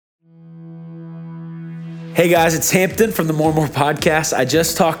Hey guys, it's Hampton from the More and More podcast. I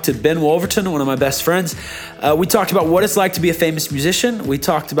just talked to Ben Wolverton, one of my best friends. We talked about what it's like to be a famous musician. We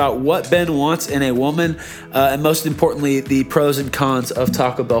talked about what Ben wants in a woman, and most importantly, the pros and cons of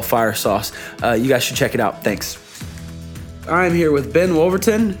Taco Bell fire sauce. You guys should check it out. Thanks. I'm here with Ben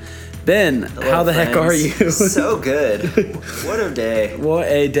Wolverton. Ben, hello, how the heck are you? So good. What a day. What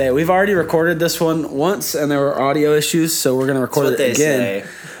a day. We've already recorded this one once, and there were audio issues, so we're going to record it again. Say.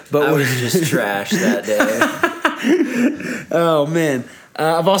 But I was just trash that day. Oh, man.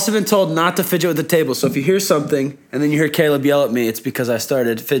 I've also been told not to fidget with the table. So if you hear something and then you hear Caleb yell at me, it's because I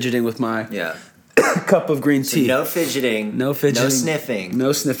started fidgeting with my cup of green tea. No fidgeting. No fidgeting. No sniffing.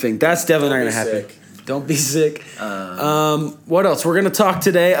 No sniffing. That's definitely not going to happen. Don't be sick. What else? We're going to talk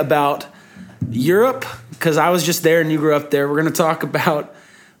today about Europe because I was just there and you grew up there. We're going to talk about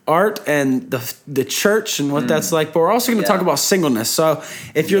art and the church and what that's like, but we're also going to talk about singleness. So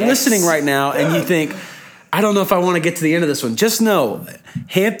if you're listening right now and you think, I don't know if I want to get to the end of this one, just know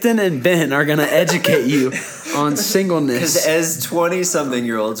Hampton and Ben are going to educate you on singleness. Because as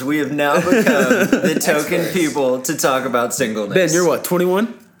 20-something-year-olds, we have now become the token people to talk about singleness. Ben, you're what,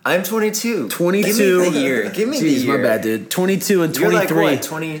 21? I'm 22. 22. Give me the year. Give me the year. My bad, dude. 22 and 23. You're like what,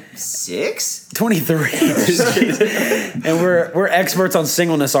 26? 23. And we're experts on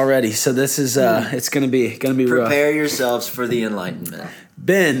singleness already, so this is it's gonna be rough. Prepare yourselves for the enlightenment.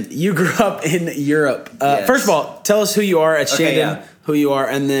 Ben, you grew up in Europe. Yes. First of all, tell us who you are at Shandon, who you are,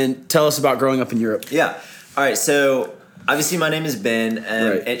 and then tell us about growing up in Europe. Yeah. All right, so obviously, my name is Ben.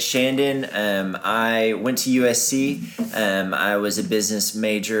 At Shandon, I went to USC. I was a business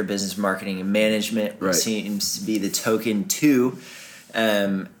major, business marketing and management, which seems to be the token two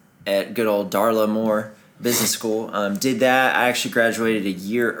at good old Darla Moore Business School. Did that. I actually graduated a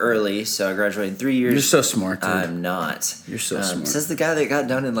year early, so I graduated in 3 years. You're so smart, dude. I'm not. You're so smart. Says the guy that got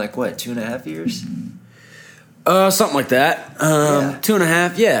done in 2.5 years? Something like that.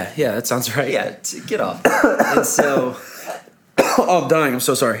 2.5. Yeah, that sounds right. Yeah, get off. And so... Oh, I'm dying. I'm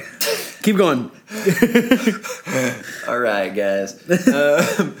so sorry. Keep going. All right, guys.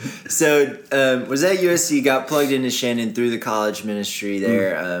 So was at USC, got plugged into Shandon through the college ministry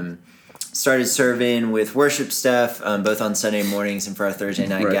there. Started serving with worship stuff, both on Sunday mornings and for our Thursday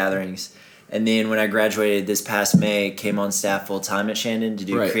night gatherings. And then when I graduated this past May, came on staff full-time at Shandon to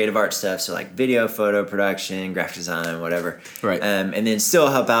do creative art stuff, so like video, photo production, graphic design, whatever. Right. And then still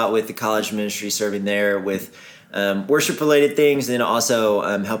help out with the college ministry, serving there with worship-related things, and then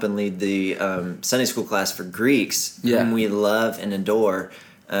also helping lead the Sunday school class for Greeks, whom we love and adore.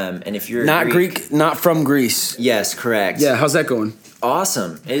 And if you're not Greek, not from Greece. Yes, correct. Yeah, how's that going?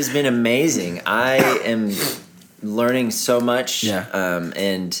 Awesome. It has been amazing. I am learning so much,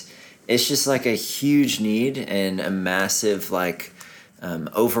 and it's just like a huge need and a massive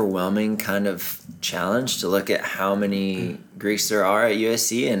overwhelming kind of challenge to look at how many Greeks there are at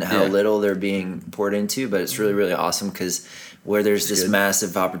USC and how little they're being poured into. But it's really, really awesome because where there's this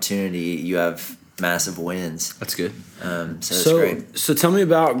massive opportunity, you have massive wins. That's good. So it's great. So tell me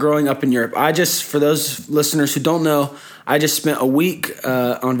about growing up in Europe. For those listeners who don't know, I just spent a week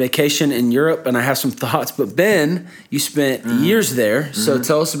on vacation in Europe, and I have some thoughts. But Ben, you spent years there. So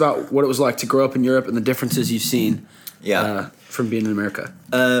tell us about what it was like to grow up in Europe and the differences you've seen from being in America.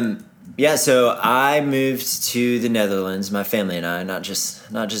 So I moved to the Netherlands. My family and I, not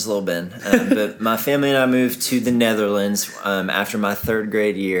just little Ben, but my family and I moved to the Netherlands after my third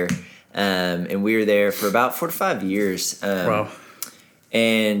grade year, and we were there for about 4 to 5 years. Wow.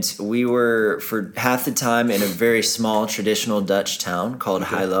 And we were for half the time in a very small traditional Dutch town called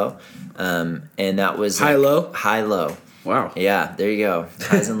Hilo, and that was Hilo. Hilo. Wow. Yeah, there you go.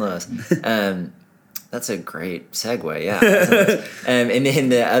 Highs and lows. That's a great segue, yeah. And then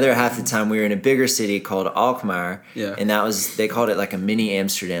the other half the time we were in a bigger city called Alkmaar, and they called it like a mini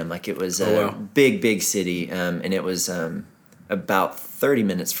Amsterdam, like it was a big city, and it was about 30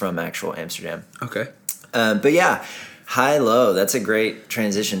 minutes from actual Amsterdam. Okay. But yeah, high-low, that's a great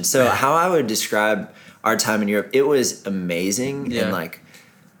transition. So how I would describe our time in Europe, it was amazing and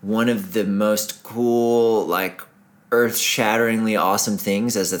one of the most cool, earth-shatteringly awesome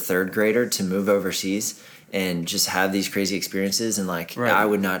things as a third grader to move overseas and just have these crazy experiences, and I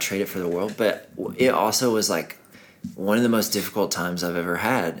would not trade it for the world. But it also was one of the most difficult times I've ever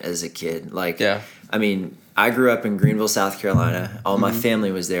had as a kid. I mean, I grew up in Greenville, South Carolina. All my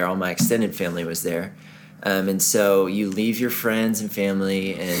family was there. All my extended family was there. And so you leave your friends and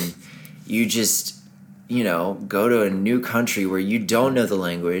family and you just, go to a new country where you don't know the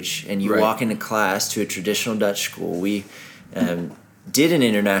language, and you walk into class to a traditional Dutch school. We did an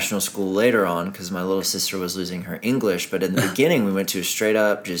international school later on because my little sister was losing her English. But in the beginning, we went to a straight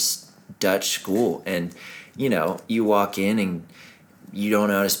up just Dutch school. And you walk in and you don't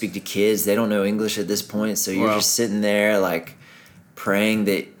know how to speak to kids. They don't know English at this point, so you're just sitting there like praying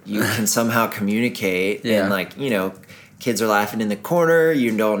that you can somehow communicate. And like, kids are laughing in the corner.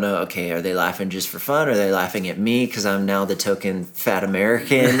 You don't know, okay, are they laughing just for fun? Or are they laughing at me because I'm now the token fat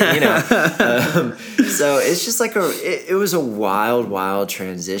American? So it's just like it was a wild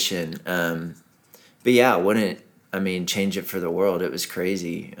transition. But yeah, change it for the world. It was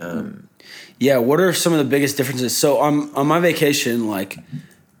crazy. What are some of the biggest differences? So on my vacation, like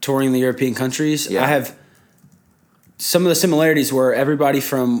touring the European countries, I have some of the similarities were everybody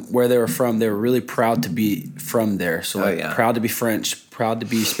from where they were really proud to be from there. So proud to be French, proud to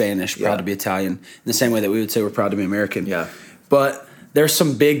be Spanish, proud to be Italian, in the same way that we would say we're proud to be American. Yeah. But there's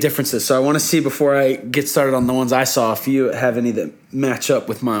some big differences. So I want to see, before I get started on the ones I saw, if you have any that match up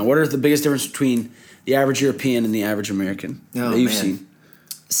with mine. What are the biggest difference between the average European and the average American that you've seen?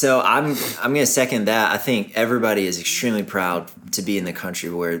 So I'm going to second that. I think everybody is extremely proud to be in the country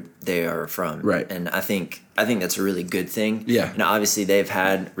where they are from. Right. And I think that's a really good thing. Yeah. And obviously they've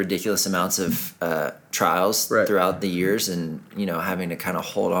had ridiculous amounts of trials throughout the years, and having to kind of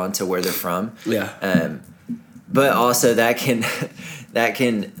hold on to where they're from. Yeah. But also that can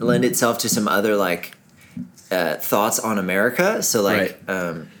lend itself to some other thoughts on America. So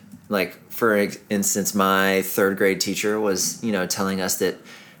for instance, my third grade teacher was telling us that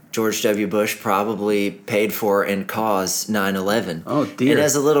George W. Bush probably paid for and caused 9/11. Oh, dear. And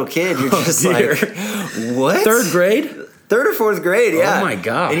as a little kid, you're just like, what? Third grade? Third or fourth grade, yeah. Oh, my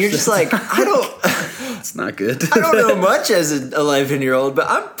gosh. And you're just like, It's not good. I don't know much as an 11-year-old, but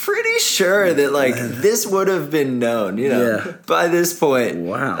I'm pretty sure that, this would have been known, by this point.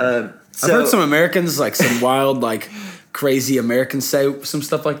 Wow. I've heard some Americans, some wild, crazy Americans say some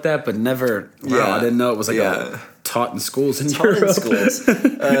stuff like that, but never. Wow, I didn't know it was taught in schools in Europe. In schools.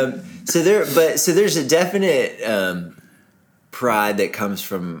 So there's a definite pride that comes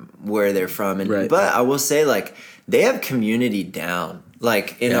from where they're from, and but I will say they have community down.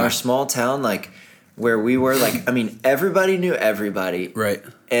 In our small town, where we were, everybody knew everybody. Right.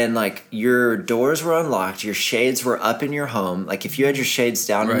 And your doors were unlocked, your shades were up in your home. If you had your shades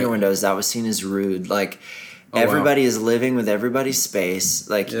down in your windows, that was seen as rude. Everybody is living with everybody's space.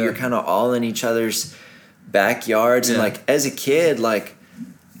 You're kind of all in each other's backyards. And as a kid,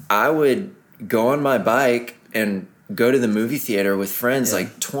 I would go on my bike and go to the movie theater with friends,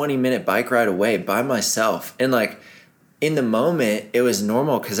 20-minute bike ride away by myself. And in the moment, it was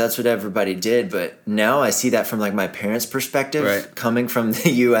normal because that's what everybody did. But now I see that from my parents' perspective, coming from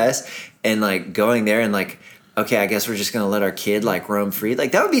the U.S. and going there and okay, I guess we're just going to let our kid roam free.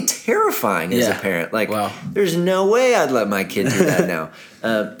 That would be terrifying as a parent. Wow. There's no way I'd let my kid do that now.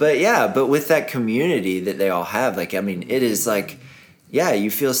 But with that community that they all have, it is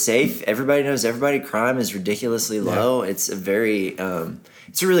you feel safe. Everybody knows everybody. Crime is ridiculously low. It's a very,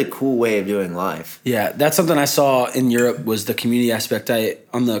 it's a really cool way of doing life. Yeah. That's something I saw in Europe, was the community aspect.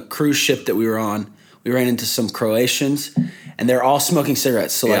 On the cruise ship that we were on, we ran into some Croatians, and they're all smoking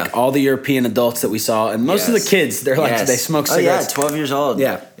cigarettes. So all the European adults that we saw, and most of the kids, they're they smoke cigarettes. Oh yeah, 12 years old.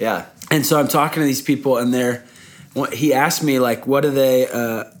 Yeah, yeah. And so I'm talking to these people, and he asked me what do they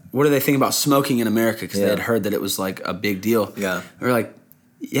think about smoking in America, because they had heard that it was a big deal. Yeah, we're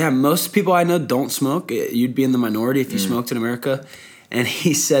most people I know don't smoke. You'd be in the minority if you smoked in America. And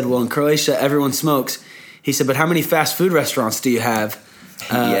he said, well, in Croatia everyone smokes. He said, but how many fast food restaurants do you have?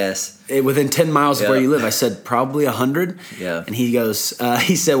 Within 10 miles of where you live. I said, probably 100. Yeah. And he goes,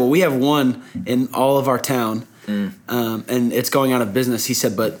 he said, well, we have one in all of our town, and it's going out of business. He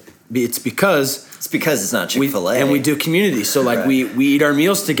said, but it's because it's not Chick-fil-A. And we do community. So we eat our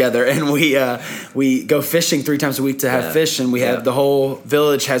meals together, and we go fishing 3 times a week to have fish, and we have the whole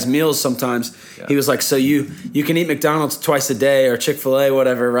village has meals sometimes. Yeah. He was like, so you can eat McDonald's twice a day or Chick-fil-A,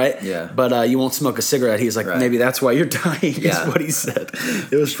 whatever, right? Yeah. But you won't smoke a cigarette. He was like, maybe that's why you're dying, is what he said.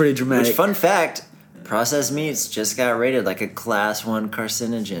 It was pretty dramatic. Which, fun fact, processed meats just got rated like a class 1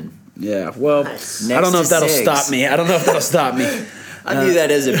 carcinogen. Yeah, well, I don't know if that'll stop me. I view that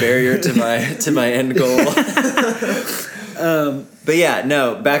as a barrier to my end goal.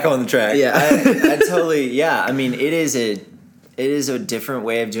 But back on the track. Yeah, I totally. Yeah, it is a different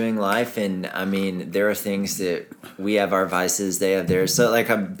way of doing life, and there are things that we have our vices, they have theirs. So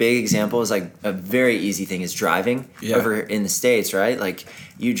a big example is a very easy thing is driving over in the States, right?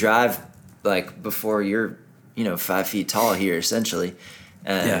 You drive before you're 5 feet tall here, essentially.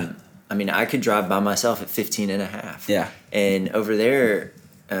 I could drive by myself at 15 and a half. Yeah. And over there,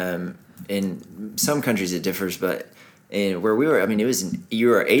 in some countries it differs, but where we were, you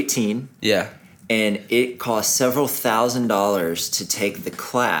were 18. Yeah. And it costs several $1,000s to take the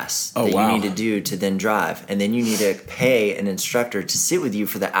class that you need to do to then drive. And then you need to pay an instructor to sit with you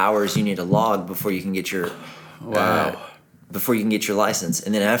for the hours you need to log before you can get your license.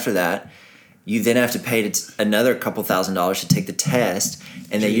 And then after that, you then have to pay another couple $1,000s to take the test.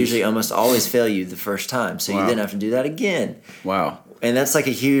 And they usually almost always fail you the first time. So you then have to do that again. Wow. And that's like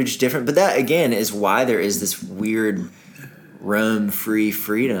a huge difference. But that, again, is why there is this weird roam free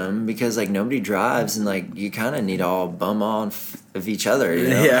freedom, because like nobody drives and like you kind of need all bum on of each other, you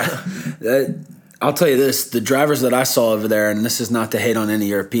know? Yeah. I'll tell you this, the drivers that I saw over there, and this is not to hate on any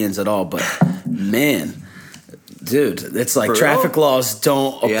Europeans at all, but man, dude, it's like traffic laws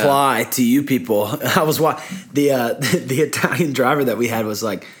don't apply to you people. I was the Italian driver that we had was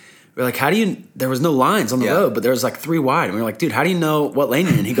like, we're like, there was no lines on the road, but there was like 3 wide. And we were like, dude, how do you know what lane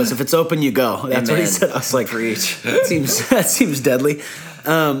you're in? He goes, if it's open, you go. That's what he said. I was like, preach. That seems deadly.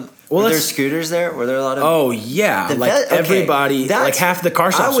 Were there scooters there? Were there a lot of? Oh yeah, everybody, like half the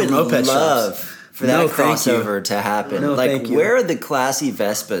car shops were moped shops. I would love for that crossover to happen. No, like, where are the classy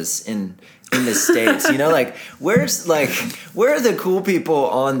Vespas in the States? You know, like where are the cool people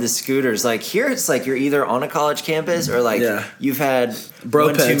on the scooters? Like here, it's like you're either on a college campus or like you've had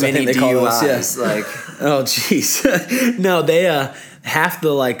one too many DUIs. Like, oh jeez, no, they half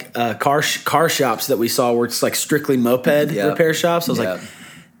the like car shops that we saw were just like strictly moped repair shops. I was like,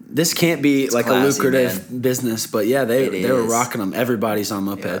 this can't be like classy, a lucrative business, but yeah, they were rocking them. Everybody's on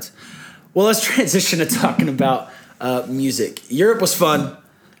mopeds. Yeah. Well, let's transition to talking about music. Europe was fun.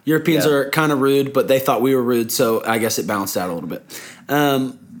 Europeans are kind of rude, but they thought we were rude, so I guess it balanced out a little bit.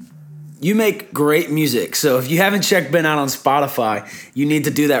 You make great music, so if you haven't checked Ben out on Spotify, you need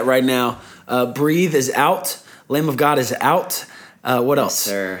to do that right now. Breathe is out. Lamb of God is out. What else?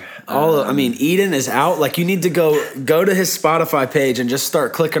 Sir. Eden is out. Like, you need to go to his Spotify page and just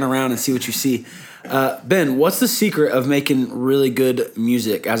start clicking around and see what you see. Ben, what's the secret of making really good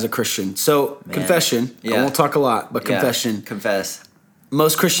music as a Christian? So, confession. I won't talk a lot, but confession. Confess.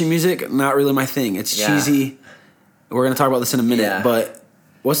 Most Christian music, not really my thing. It's cheesy. We're going to talk about this in a minute, but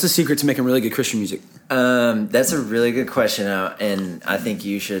what's the secret to making really good Christian music? That's a really good question, and I think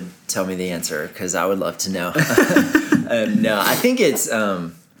you should tell me the answer because I would love to know. No, I think it's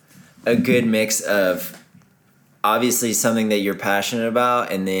a good mix of obviously something that you're passionate about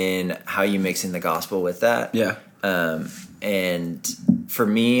and then how you mix in the gospel with that. Yeah. And for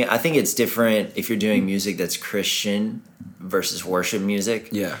me, I think it's different if you're doing music that's Christian versus worship music.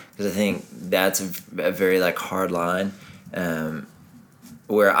 Yeah. Because I think that's a very like hard line.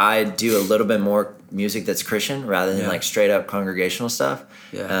 Where I do a little bit more music that's Christian rather than like straight up congregational stuff.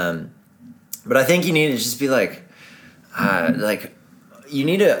 Yeah. But I think you need to just be like you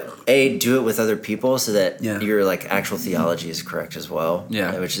need to do it with other people so that your like actual theology is correct as well.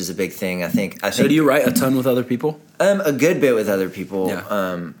 Yeah. Which is a big thing. I think. So do you write a ton with other people? A good bit with other people.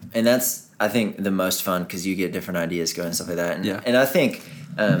 Yeah. And that's I think the most fun because you get different ideas going and stuff like that. And, yeah. And I think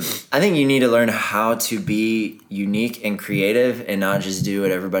you need to learn how to be unique and creative and not just do what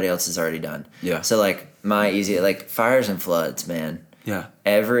everybody else has already done. Yeah. So like like Fires and Floods, man. Yeah.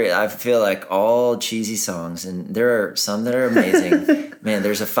 I feel like all cheesy songs, and there are some that are amazing. Man,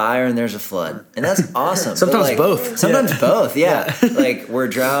 there's a fire and there's a flood, and that's awesome. Sometimes both. Sometimes both. Yeah. Like we're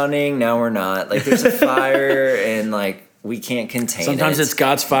drowning, now we're not. Like there's a fire, and like we can't contain it. Sometimes it's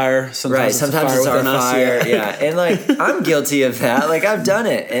God's fire. Sometimes it's our fire. Yeah. And like I'm guilty of that. Like I've done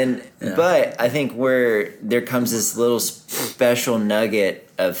it, but I think where there comes this little special nugget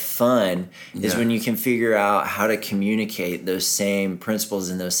of fun is when you can figure out how to communicate those same principles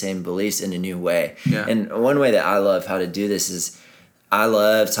and those same beliefs in a new way. Yeah. And one way that I love how to do this is I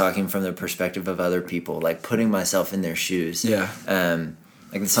love talking from the perspective of other people, like putting myself in their shoes. Yeah.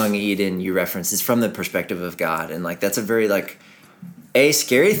 Like the song Eden you referenced is from the perspective of God, and like that's a very like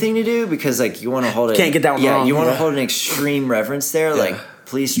scary thing to do because like you want to hold it. Can't get that one wrong. You want to hold an extreme reverence there. Like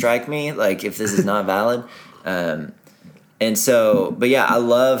please strike me like if this is not valid. And so, but yeah, I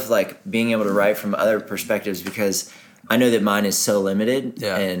love like being able to write from other perspectives because I know that mine is so limited.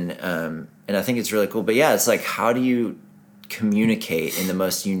 Yeah. And I think it's really cool. But yeah, it's like how do you communicate in the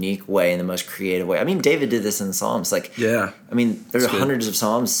most unique way, in the most creative way? I mean, David did this in the Psalms. Like, yeah. I mean, there's hundreds of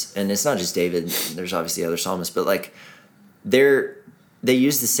Psalms, and it's not just David. There's obviously other psalmists, but like they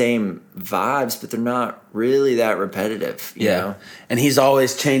use the same vibes, but they're not really that repetitive. You know? And he's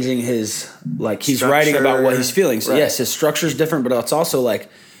always changing his, like, he's writing about what he's feeling. So, yes, his structure is different, but it's also like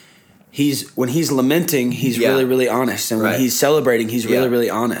when he's lamenting, he's really, really honest. And when he's celebrating, he's really, really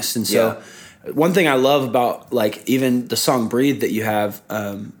honest. And so one thing I love about, like, even the song Breathe that you have,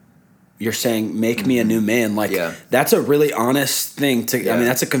 you're saying, make me a new man. Like, that's a really honest thing to, I mean,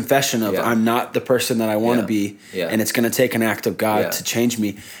 that's a confession of I'm not the person that I want to be. Yeah. And it's going to take an act of God to change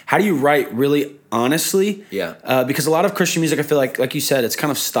me. How do you write really honestly? Yeah. Because a lot of Christian music, I feel like you said, it's kind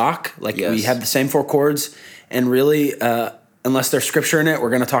of stock. Like we have the same 4 chords, and really, unless there's scripture in it,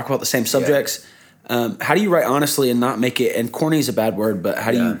 we're going to talk about the same subjects. How do you write honestly and not make it, and corny is a bad word, but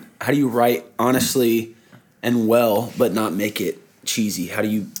how do you write honestly and well, but not make it cheesy? How do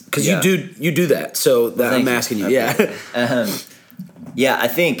you, because you do that, so that I'm asking you. Okay. I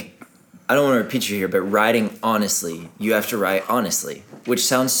think, I don't want to repeat you here, but writing honestly, you have to write honestly, which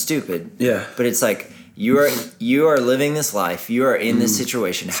sounds stupid. Yeah. But it's like, you are living this life, you are in this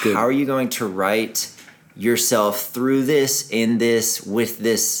situation. How are you going to write yourself through this, in this, with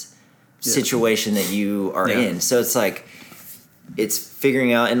this situation that you are in? So it's like, it's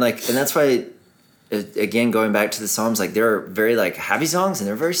figuring out, and that's why, again, going back to the Psalms, like there are very like happy songs and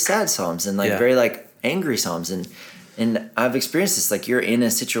there are very sad Psalms and like very like angry Psalms, and I've experienced this. Like, you're in a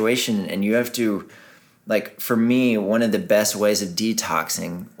situation and you have to, like, for me, one of the best ways of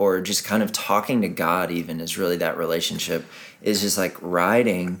detoxing or just kind of talking to God even is really that relationship, is just like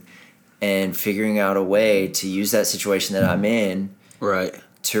writing and figuring out a way to use that situation that I'm in, right,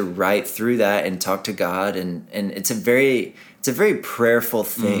 to write through that and talk to God, and it's a very prayerful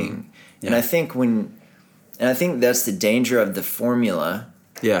thing. And I think that's the danger of the formula.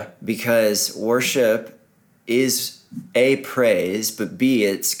 Yeah. Because worship is A, praise, but B,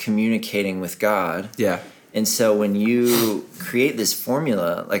 it's communicating with God. Yeah. And so when you create this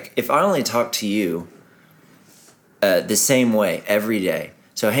formula, like if I only talk to you the same way every day.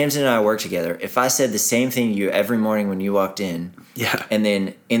 So Hampton and I work together. If I said the same thing to you every morning when you walked in, and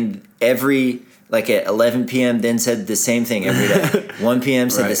then in every, like at 11 p.m. then said the same thing every day. 1 p.m.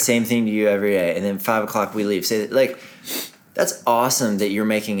 said the same thing to you every day. And then 5 o'clock we leave. So like, that's awesome that you're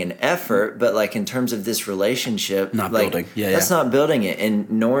making an effort, but like in terms of this relationship, not like, building. That's not building it. And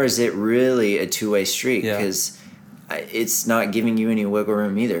nor is it really a two-way street, because it's not giving you any wiggle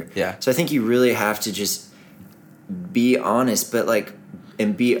room either. Yeah. So I think you really have to just be honest, but like,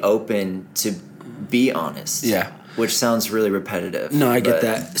 and be open to be honest. Yeah. Which sounds really repetitive. No, I get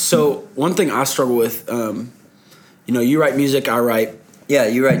that. So one thing I struggle with, you write music, I write. Yeah,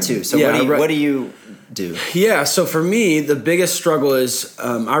 you write too. So what do you do? Yeah, so for me, the biggest struggle is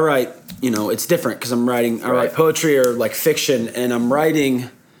I write, it's different because I write poetry or like fiction, and I'm writing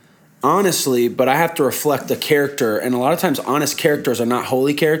honestly, but I have to reflect a character. And a lot of times honest characters are not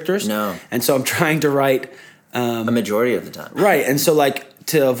holy characters. No. And so I'm trying to write. A majority of the time. Right. And so like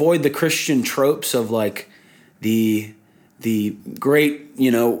to avoid the Christian tropes of like, the great,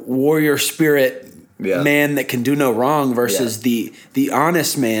 warrior spirit man that can do no wrong versus the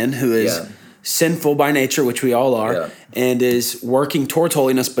honest man who is sinful by nature, which we all are, and is working towards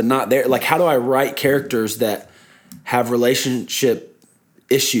holiness but not there. Like, how do I write characters that have relationship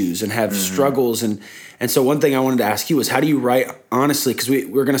issues and have struggles? And so one thing I wanted to ask you was, how do you write honestly? Because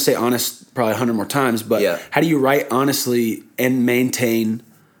we're going to say honest probably 100 more times, but how do you write honestly and maintain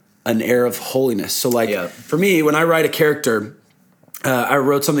an air of holiness? So like for me, when I write a character, I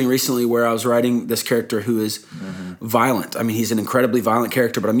wrote something recently where I was writing this character who is violent. I mean, he's an incredibly violent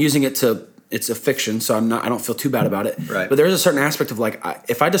character, but I'm using it it's a fiction, so I don't feel too bad about it. Right. But there's a certain aspect of like,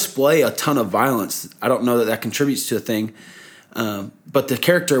 if I display a ton of violence, I don't know that contributes to a thing. But the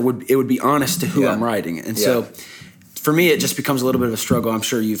character would be honest to who I'm writing. And so for me, it just becomes a little bit of a struggle. I'm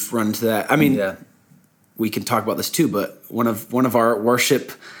sure you've run into that. I mean, we can talk about this too, but one of our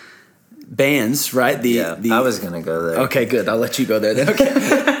worship bands, right? I was going to go there. Okay, good. I'll let you go there then.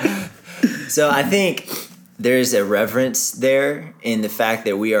 Okay. So I think there's a reverence there in the fact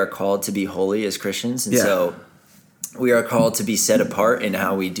that we are called to be holy as Christians. And so we are called to be set apart in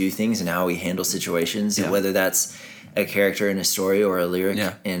how we do things and how we handle situations, whether that's a character in a story or a lyric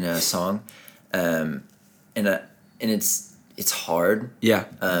in a song. And it's hard. Yeah.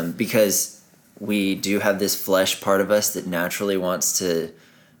 Because we do have this flesh part of us that naturally wants to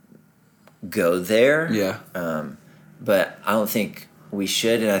go there. Yeah. But I don't think we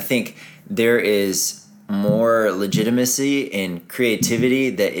should. And I think there is more legitimacy and creativity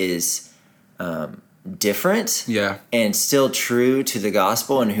that is different and still true to the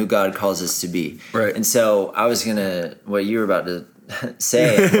gospel and who God calls us to be. Right. And so I was what you were about to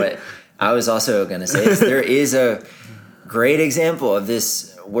say, what I was also going to say is there is a great example of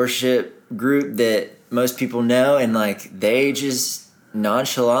this worship group that most people know, and like they just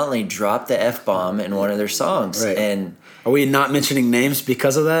nonchalantly drop the F-bomb in one of their songs. Right. And are we not mentioning names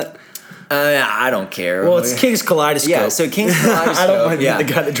because of that? I don't care. Well, it's King's Kaleidoscope. Yeah, so King's Kaleidoscope. I don't mind being the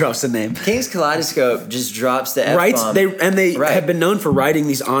guy that drops the name. King's Kaleidoscope just drops the F-bomb. They have been known for writing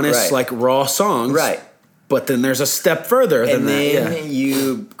these honest, like raw songs. Right. But then there's a step further than that. And then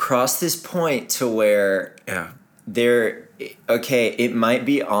you cross this point to where it might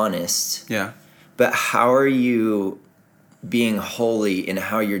be honest. Yeah. But how are you being holy in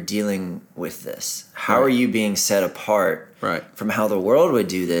how you're dealing with this? How are you being set apart from how the world would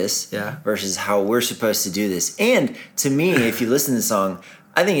do this versus how we're supposed to do this? And to me, if you listen to the song,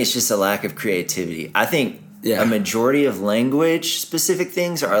 I think it's just a lack of creativity. I think a majority of language-specific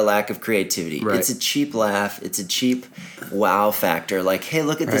things are a lack of creativity. Right. It's a cheap laugh. It's a cheap wow factor. Like, hey,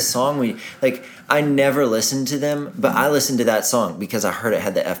 look at this song. I never listened to them, but I listened to that song because I heard it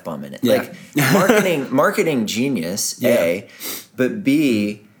had the F-bomb in it. Yeah. Like, marketing genius, A, but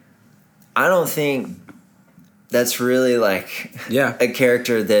B, I don't think that's really like a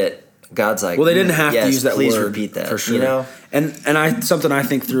character that God's like. Well, they didn't have to use that please word. Repeat that, for sure. You know? And something I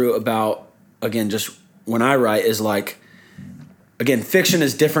think through about, again, just when I write is like, again, fiction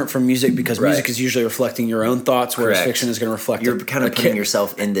is different from music because music is usually reflecting your own thoughts, whereas fiction is going to reflect. You're kind of putting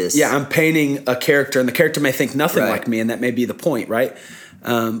yourself in this. Yeah, I'm painting a character, and the character may think nothing like me, and that may be the point, right?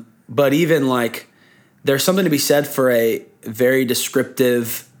 But even like, there's something to be said for a very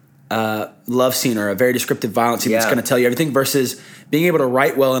descriptive love scene or a very descriptive violence scene that's going to tell you everything versus being able to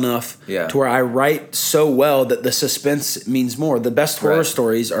write well enough to where I write so well that the suspense means more. The best horror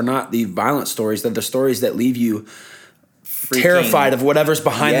stories are not the violent stories. They're the stories that leave you terrified of whatever's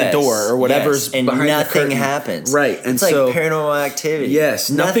behind the door or whatever's behind the curtain. And nothing happens. Right. And it's like Paranormal Activity. Yes.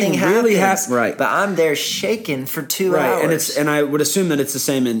 Nothing really happens. Right. But I'm there shaking for 2 hours. And I would assume that it's the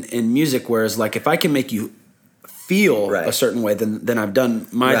same in music, whereas like if I can make you feel a certain way, then I've done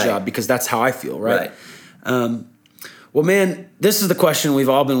my job because that's how I feel, right? Well, man, this is the question we've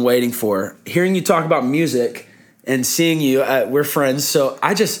all been waiting for. Hearing you talk about music and seeing you, we're friends, so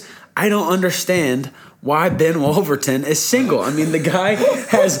I don't understand why Ben Wolverton is single. I mean, the guy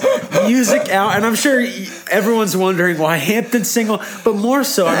has music out, and I'm sure everyone's wondering why Hampton's single, but more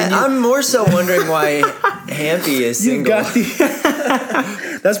so, I'm more so wondering why Hampy is single.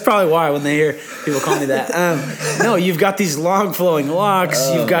 That's probably why when they hear people call me that. No, you've got these long flowing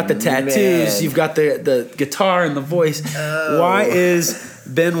locks, you've got the tattoos, you've got the guitar and the voice. Why is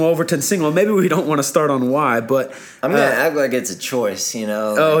Ben Wolverton single? Maybe we don't want to start on why, but I'm gonna act like it's a choice, you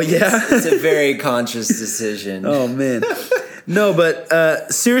know. Oh yeah, it's a very conscious decision. Oh man, no,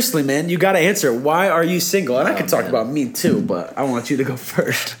 but seriously, man, you got to answer. Why are you single? And I could talk about me too, but I want you to go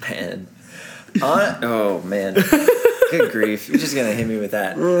first. Man, oh man. Good grief. You're just going to hit me with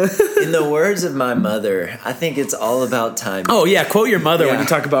that. In the words of my mother, I think it's all about timing. Oh, yeah. Quote your mother when you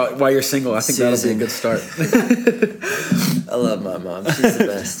talk about why you're single. I think that'll be a good start. I love my mom. She's the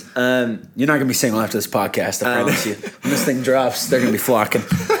best. You're not going to be single after this podcast, I promise you. When this thing drops, they're going to be flocking.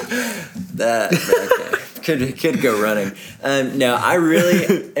 Okay. Could go running. No, I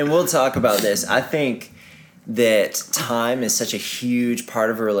really, and we'll talk about this. I think that time is such a huge part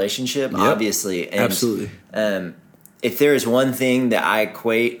of a relationship, obviously. And, absolutely. If there is one thing that I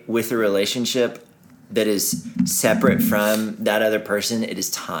equate with a relationship that is separate from that other person, it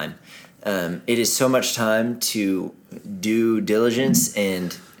is time. It is so much time to do diligence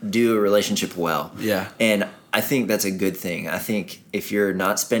and do a relationship well. Yeah. And I think that's a good thing. I think if you're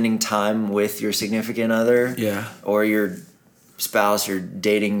not spending time with your significant other or your spouse or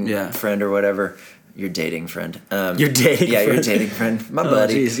dating friend or whatever, your dating friend. Your dating friend? Yeah, your dating friend. My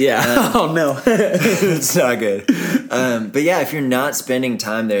buddy. Geez, yeah. Oh, no. It's not good. But yeah, if you're not spending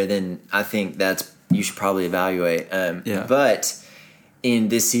time there, then I think you should probably evaluate. But in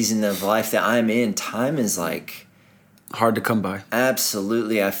this season of life that I'm in, time is like... hard to come by.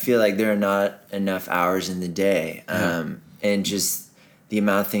 Absolutely. I feel like there are not enough hours in the day. And just the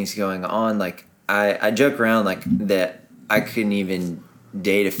amount of things going on. Like, I joke around like that I couldn't even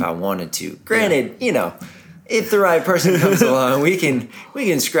date if I wanted to. Granted, you know, if the right person comes along, we can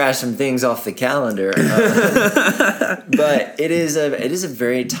scratch some things off the calendar. But it is a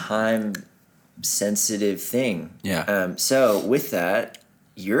very time sensitive thing. Yeah. So with that,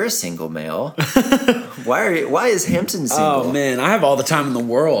 you're a single male. Why is Hampton single? Oh man, I have all the time in the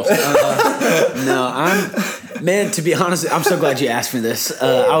world. To be honest, I'm so glad you asked me this.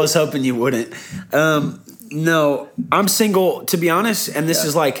 I was hoping you wouldn't. No, I'm single, to be honest, and this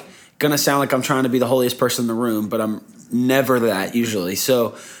is like gonna sound like I'm trying to be the holiest person in the room, but I'm never that usually.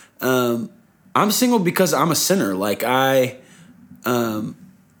 So I'm single because I'm a sinner. Like I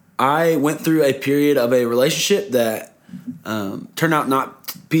went through a period of a relationship that turned out not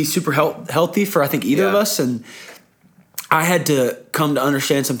to be super healthy for I think either of us, and I had to come to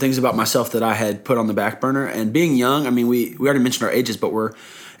understand some things about myself that I had put on the back burner. And being young, I mean, we already mentioned our ages, but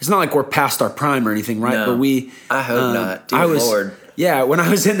it's not like we're past our prime or anything, right? No, but I hope not. Dear Lord. Yeah, when I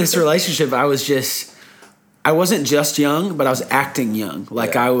was in this relationship, I wasn't just young, but I was acting young.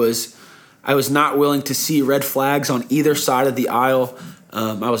 Like I was not willing to see red flags on either side of the aisle.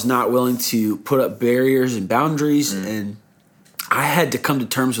 I was not willing to put up barriers and boundaries, and I had to come to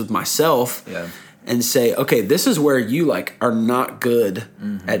terms with myself and say, okay, this is where you like are not good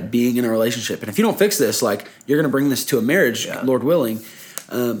at being in a relationship, and if you don't fix this, like you're going to bring this to a marriage, Lord willing.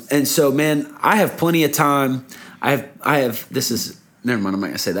 And so, man, I have plenty of time. I have. This is. Never mind, I'm not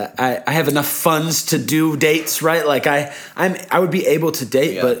gonna say that. I have enough funds to do dates, right? Like I would be able to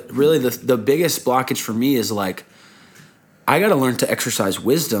date, but really the biggest blockage for me is like I got to learn to exercise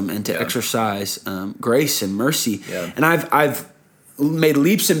wisdom and to exercise grace and mercy. Yeah. And I've made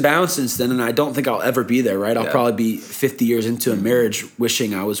leaps and bounds since then, and I don't think I'll ever be there, right? I'll probably be 50 years into a marriage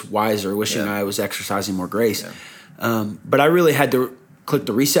wishing I was wiser, wishing I was exercising more grace. Yeah. But I really had to click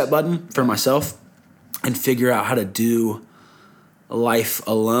the reset button for myself and figure out how to do life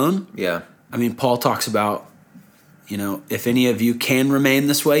alone. Yeah. I mean, Paul talks about, if any of you can remain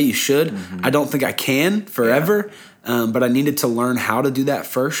this way, you should. Mm-hmm. I don't think I can forever, but I needed to learn how to do that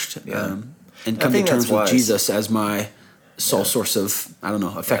first and come to terms with Jesus as my sole source of,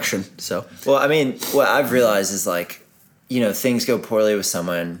 affection. Yeah. So, well, I mean, what I've realized is like, things go poorly with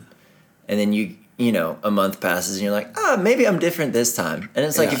someone and then a month passes and you're like, maybe I'm different this time. And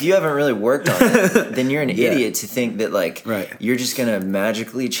it's like, if you haven't really worked on it, then you're an idiot to think that like, you're just going to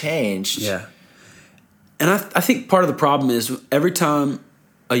magically change. Yeah. And I think part of the problem is every time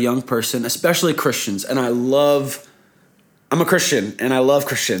a young person, especially Christians, and I'm a Christian and I love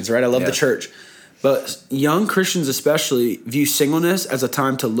Christians, right? I love the church. But young Christians especially view singleness as a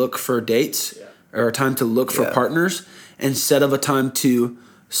time to look for dates or a time to look for partners instead of a time to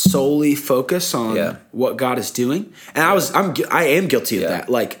solely focus on what God is doing. And I am guilty of that.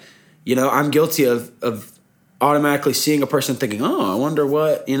 Like, I'm guilty of automatically seeing a person thinking, I wonder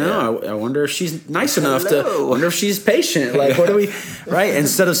what, I wonder if she's nice enough I wonder if she's patient. Like, what do we, right?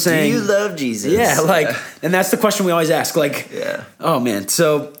 Instead of saying, do you love Jesus? Yeah. Like, and that's the question we always ask. Like, oh man.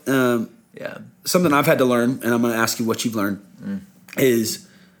 So, something I've had to learn, and I'm going to ask you what you've learned is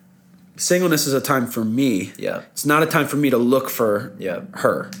singleness is a time for me. Yeah. It's not a time for me to look for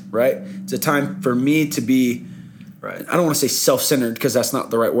her, right? It's a time for me to be, I don't want to say self-centered because that's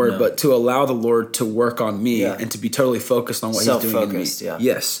not the right word, but to allow the Lord to work on me and to be totally focused on what He's doing in me. Yeah.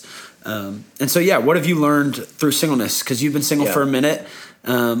 Yes. And so, what have you learned through singleness? Because you've been single for a minute.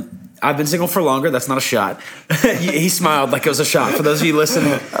 I've been single for longer. That's not a shot. He smiled like it was a shot. For those of you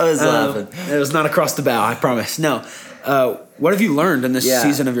listening, I was laughing. It was not across the bow, I promise. No. What have you learned in this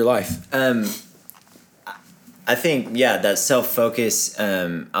season of your life? I think, that self-focus,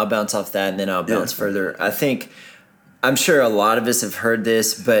 I'll bounce off that and then I'll bounce further. I'm sure a lot of us have heard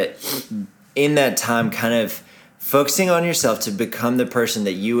this, but in that time kind of focusing on yourself to become the person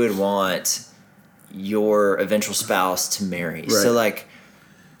that you would want your eventual spouse to marry. Right. So like,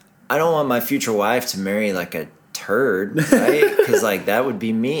 I don't want my future wife to marry like a turd, right? Because like that would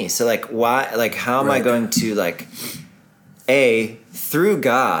be me. So like, why? Like, how am I going to like, through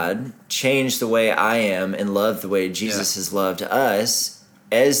God, change the way I am and love the way Jesus has loved us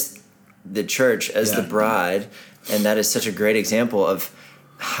as the church, as the bride, and that is such a great example of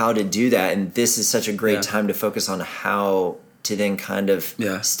how to do that. And this is such a great time to focus on how to then kind of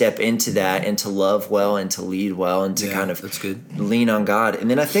step into that and to love well and to lead well and to kind of lean on God. And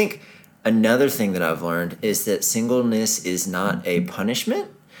then I think another thing that I've learned is that singleness is not a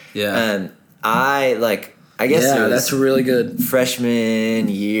punishment. Yeah. I guess that's really good. Freshman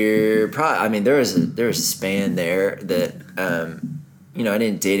year, probably. I mean, there was a span there that I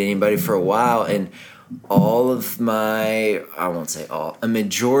didn't date anybody for a while, and all of my, I won't say all, a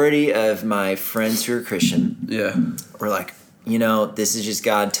majority of my friends who are Christian, were like, this is just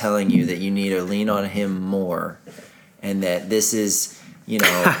God telling you that you need to lean on Him more, and that this is, this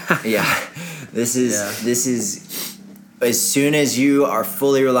is as soon as you are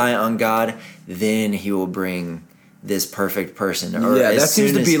fully reliant on God, then He will bring this perfect person. Or that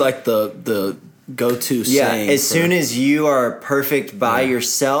seems to be like the go-to saying. As soon as you are perfect by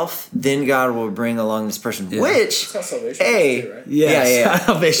yourself, then God will bring along this person. Which, salvation, right?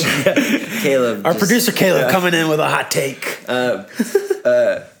 Salvation. Caleb, our producer Caleb coming in with a hot take,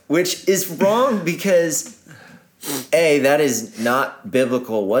 which is wrong because that is not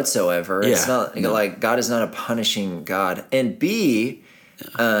biblical whatsoever. It's not like God is not a punishing God, and B,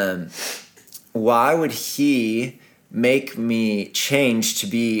 why would He make me change to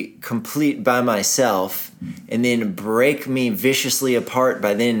be complete by myself and then break me viciously apart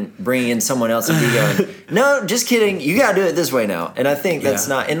by then bringing in someone else and be going, no, just kidding. You got to do it this way now. And I think that's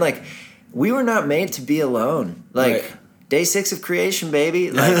not, and like, we were not made to be alone. Like day 6 of creation,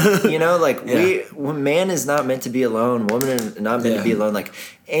 baby. Like, you know, like when man is not meant to be alone, woman is not meant to be alone. Like,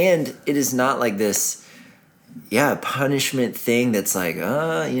 and it is not like this, punishment thing that's like,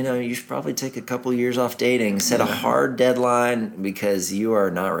 you know, you should probably take a couple years off dating, set a hard deadline because you are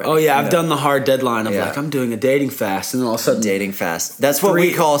not ready. Oh, yeah, I've done the hard deadline of like, I'm doing a dating fast, and then all of a sudden... Dating fast. That's what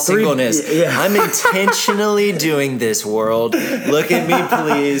we call singleness. I'm intentionally doing this, world. Look at me,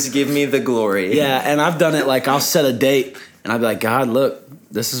 please. Give me the glory. Yeah, and I've done it like, I'll set a date, and I'll be like, God, look,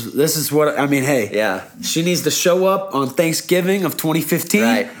 this is what, I mean, hey, she needs to show up on Thanksgiving of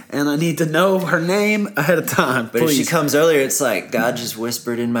 2015, and I need to know her name ahead of time. But if she comes earlier, it's like, God just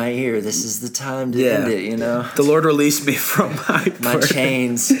whispered in my ear, this is the time to end it, you know? The Lord released me from my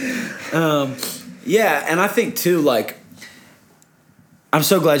chains. And I think, too, like, I'm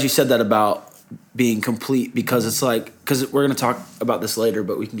so glad you said that about being complete, because it's like, because we're going to talk about this later,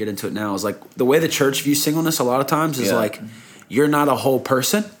 but we can get into it now, is like, the way the church views singleness a lot of times is like, you're not a whole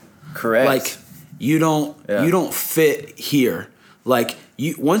person. Correct. Like you don't fit here. Like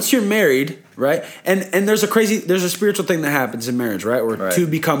once you're married, right? And there's a spiritual thing that happens in marriage, right? Where two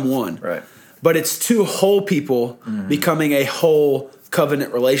become one. Right. But it's two whole people becoming a whole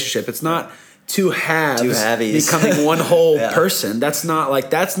covenant relationship. It's not two halves becoming one whole person. That's not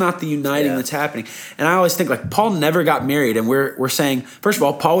the uniting that's happening. And I always think like Paul never got married, and we're saying, first of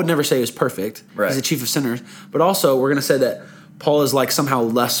all, Paul would never say he was perfect. Right. He's the chief of sinners. But also we're gonna say that Paul is like somehow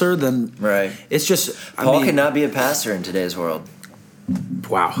lesser than It's just Paul cannot be a pastor in today's world.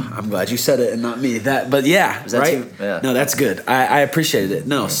 Wow, I'm glad you said it and not me. No, that's good. I appreciated it.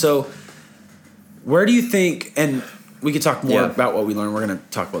 No, so where do you think, and we could talk more about what we learned. We're going to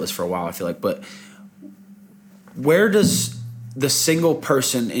talk about this for a while, I feel like. But where does the single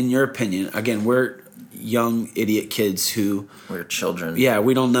person, in your opinion, again, we're young idiot kids who... We're children. Yeah,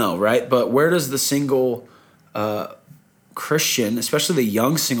 we don't know, right? But where does the single Christian, especially the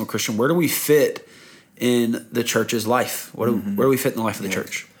young single Christian, where do we fit in the church's life? Where do we fit in the life of the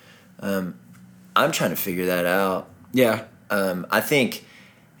church? I'm trying to figure that out. Yeah. I think,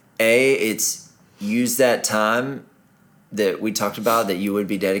 it's use that time that we talked about that you would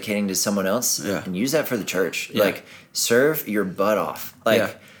be dedicating to someone else and use that for the church. Yeah. Like, serve your butt off.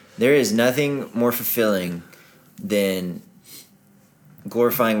 Like, there is nothing more fulfilling than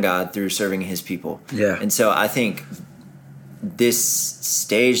glorifying God through serving his people. Yeah. And so I think this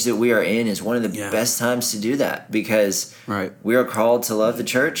stage that we are in is one of the best times to do that, because we are called to love the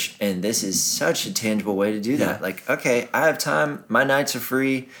church, and this is such a tangible way to do that. Like, okay, I have time. My nights are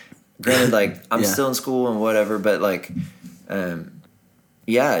free. Granted, like, I'm still in school and whatever, but like,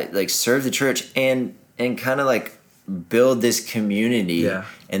 like serve the church and kind of like build this community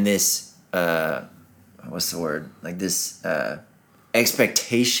and this, what's the word? Like this,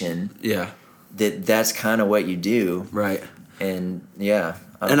 expectation. Yeah. That's kind of what you do. Right. And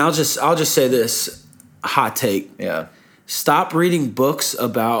and I'll just say this hot take. Yeah. Stop reading books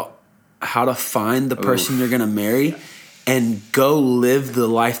about how to find the person you're going to marry and go live the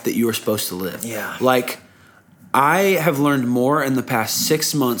life that you were supposed to live. Yeah. Like, I have learned more in the past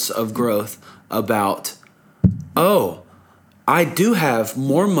 6 months of growth about, I do have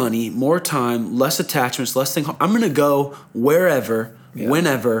more money, more time, less attachments, less things. I'm going to go wherever,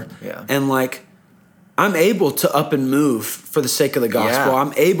 whenever, and like, I'm able to up and move for the sake of the gospel.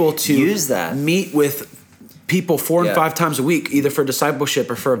 I'm able to use that, meet with people 4 and 5 times a week, either for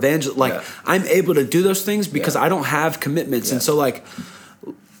discipleship or for evangelism. Like, I'm able to do those things because I don't have commitments. And so, like,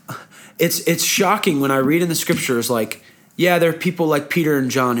 it's shocking when I read in the scriptures, like, there are people like Peter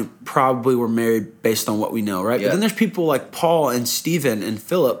and John who probably were married based on what we know, right? But then there's people like Paul and Stephen and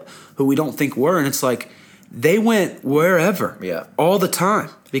Philip who we don't think were, and it's like, they went wherever all the time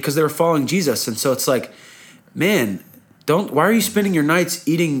because they were following Jesus. And so it's like, man, why are you spending your nights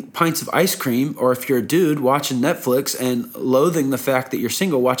eating pints of ice cream, or if you're a dude, watching Netflix and loathing the fact that you're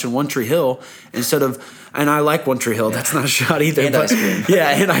single, watching One Tree Hill instead of, and I like One Tree Hill, that's not a shot either. And ice cream. Yeah,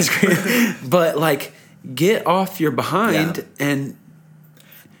 and ice cream. But like, get off your behind and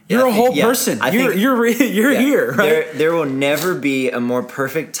you're a whole person. You're here, right? There will never be a more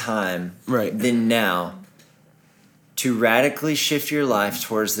perfect time than now to radically shift your life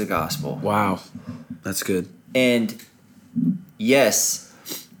towards the gospel. Wow. That's good. And yes,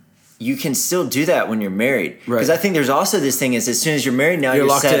 you can still do that when you're married. Because I think there's also this thing is, as soon as you're married now, you're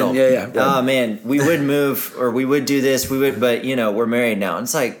locked settled. In. Oh man, we would move or we would do this, but we're married now. And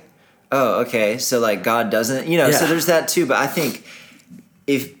it's like, oh, okay, so like God doesn't, so there's that too. But I think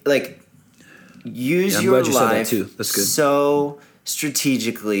if like use your life too. That's good. So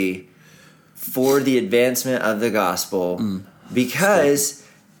strategically for the advancement of the gospel, because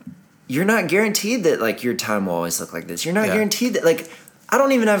you're not guaranteed that like your time will always look like this. You're not guaranteed that like I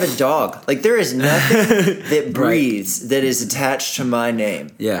don't even have a dog. Like there is nothing that breathes that is attached to my name.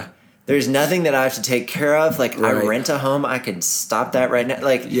 Yeah. There's nothing that I have to take care of. Like I rent a home, I can stop that right now.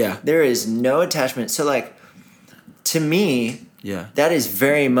 Like there is no attachment. So like to me, that is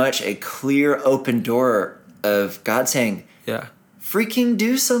very much a clear open door of God saying, freaking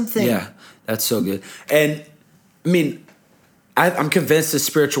do something. Yeah, that's so good. And I mean, I'm convinced it's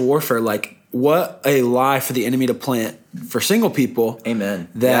spiritual warfare. Like what a lie for the enemy to plant for single people. Amen.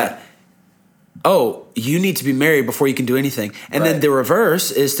 That you need to be married before you can do anything. And then the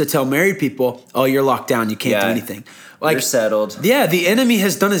reverse is to tell married people, oh, you're locked down. You can't do anything. Like, you're settled. Yeah, the enemy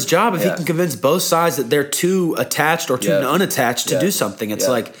has done his job if he can convince both sides that they're too attached or too unattached to do something. It's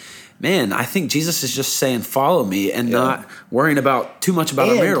like, man, I think Jesus is just saying, follow me and not worrying about too much about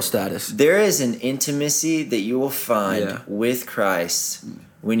our marital status. There is an intimacy that you will find with Christ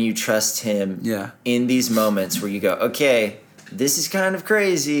when you trust him in these moments where you go, okay, this is kind of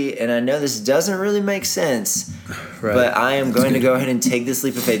crazy, and I know this doesn't really make sense, but I am going to go ahead and take this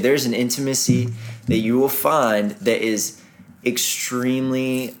leap of faith. There's an intimacy that you will find that is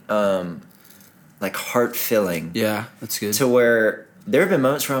extremely like heart-filling. Yeah, that's good. To where there have been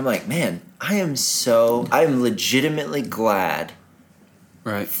moments where I'm like, man, I am legitimately glad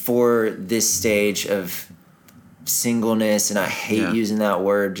for this stage of singleness, and I hate using that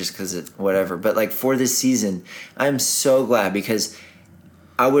word just because it's whatever, but like for this season I'm so glad because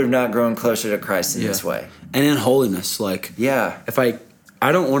I would have not grown closer to Christ in this way. And in holiness, like if I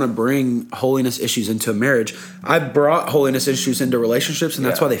don't want to bring holiness issues into a marriage. I brought holiness issues into relationships, and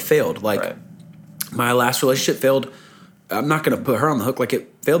that's why they failed. Like my last relationship failed. I'm not going to put her on the hook. Like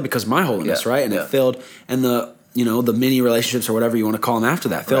it failed because of my holiness, right? And it failed, and the the mini relationships or whatever you want to call them after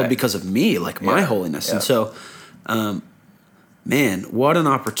that failed because of me, like my holiness. And so man, what an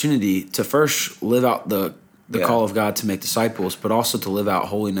opportunity to first live out the call of God to make disciples, but also to live out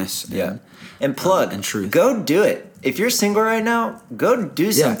holiness and plug and truth. Go do it. If you're single right now, go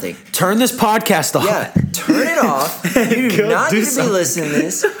do something. Turn this podcast off. Yeah, turn it off. You do not need to be listening to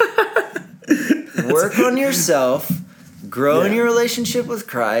this. Work on yourself. Grow in your relationship with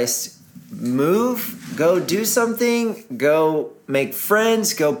Christ. Move. Go do something. Go make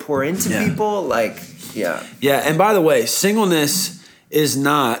friends. Go pour into people. Yeah, and by the way, singleness is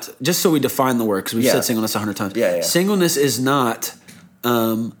not, just so we define the word, because we've said singleness 100 times. Singleness is not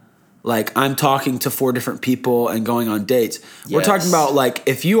like I'm talking to 4 different people and going on dates. We're talking about like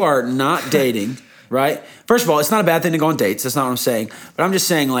if you are not dating, right? First of all, it's not a bad thing to go on dates. That's not what I'm saying. But I'm just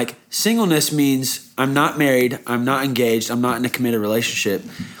saying like singleness means I'm not married, I'm not engaged, I'm not in a committed relationship.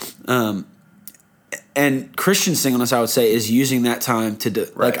 And Christian singleness, I would say, is using that time to do.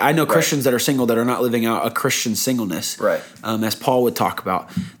 Like I know Christians that are single that are not living out a Christian singleness. Right. As Paul would talk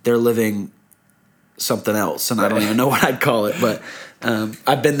about, they're living something else, and I don't even know what I'd call it. But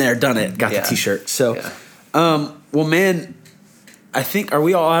I've been there, done it, got the T-shirt. So, well, man, I think, are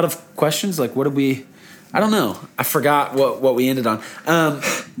we all out of questions? Like, what did we? I don't know. I forgot what we ended on.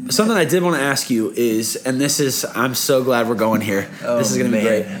 Something I did want to ask you is, and this is, I'm so glad we're going here. This is going to be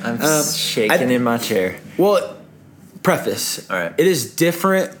great. I'm shaking in my chair. Well, preface. All right. It is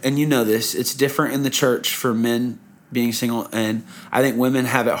different, and you know this. It's different in the church for men being single, and I think women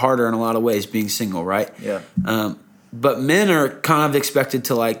have it harder in a lot of ways being single, right? Yeah. But men are kind of expected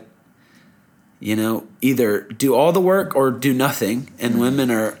to like, either do all the work or do nothing, and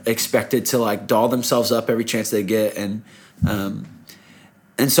women are expected to like doll themselves up every chance they get, and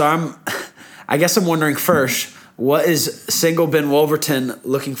so I guess I'm wondering first, what is single Ben Wolverton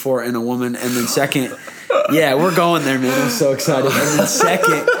looking for in a woman, and then second, we're going there, man. I'm so excited. And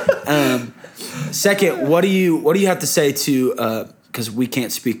then second, what do you have to say to? Because we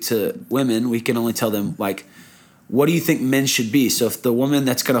can't speak to women, we can only tell them like. What do you think men should be? So if the woman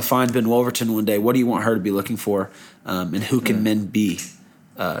that's going to find Ben Wolverton one day, what do you want her to be looking for? And who can men be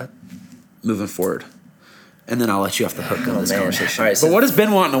moving forward? And then I'll let you off the hook on this conversation. Right, but what does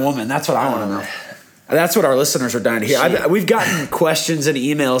Ben want in a woman? That's what I want to know. That's what our listeners are dying to hear. We've gotten questions and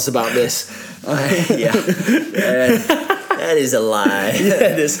emails about this. That is a lie.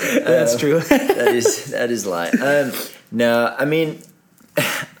 It is. That's true. That is a lie. No, I mean,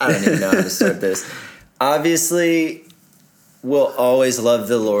 I don't even know how to start this. Obviously, we'll always love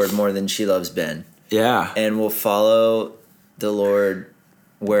the Lord more than she loves Ben. Yeah. And we'll follow the Lord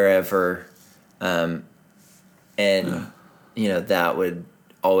wherever. That would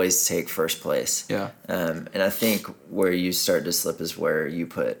always take first place. Yeah. And I think where you start to slip is where you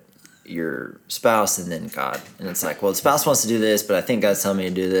put your spouse and then God. And it's like, well, the spouse wants to do this, but I think God's telling me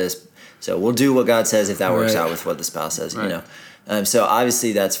to do this. So we'll do what God says if that works out with what the spouse says, you know. So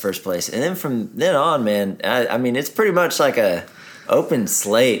obviously that's first place. And then from then on, man, I mean, it's pretty much like a open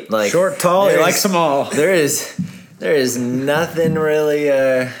slate. Like short, tall, he likes them all. There is nothing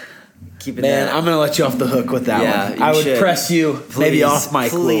really keeping Man, that. I'm going to let you off the hook with that one. I would press you, maybe off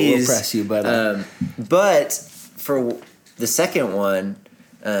mic. We'll press you. But for the second one,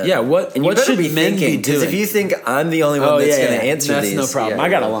 what should men be doing? Because if you think I'm the only one that's going to answer that's these. That's no problem. I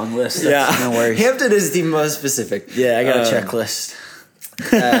got a long list. No worries. Hampton is the most specific. Yeah, I got a checklist.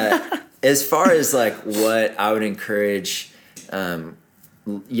 As far as like what I would encourage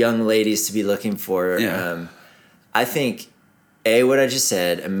young ladies to be looking for, I think, what I just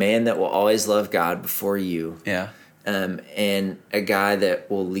said, a man that will always love God before you. Yeah. And a guy that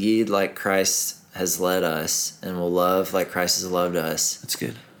will lead like Christ has led us and will love like Christ has loved us. That's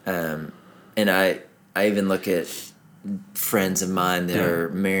good. And I even look at friends of mine that are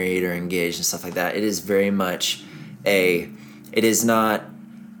married or engaged and stuff like that. It is very much it is not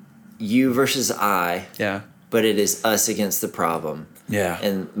you versus I. Yeah. But it is us against the problem. Yeah.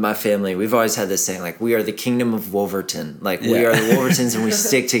 And my family, we've always had this saying, like, we are the kingdom of Wolverton. Like, we are the Wolvertons and we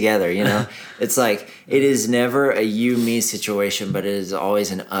stick together, you know? It's like, it is never a you-me situation, but it is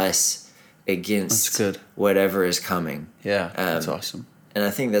always an us against whatever is coming. Yeah, that's awesome. And I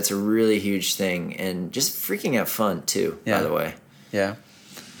think that's a really huge thing. And just freaking have fun, too, by the way. Yeah.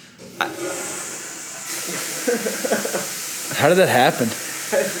 How did that happen?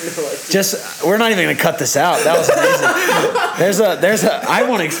 We're not even gonna cut this out. That was amazing. I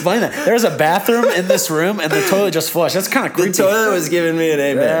want to explain that. There's a bathroom in this room and the toilet just flushed. That's kind of creepy. The toilet was giving me an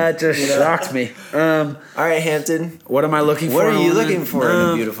amen. That just shocked me. All right, Hampton. What am I looking for? What are you looking for in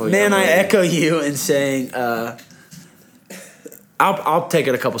a beautiful young man? lady? I echo you in saying, I'll take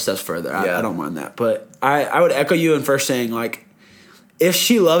it a couple steps further. I don't mind that, but I would echo you in first saying, like, if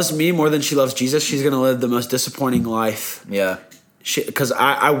she loves me more than she loves Jesus, she's gonna live the most disappointing life. Yeah. Because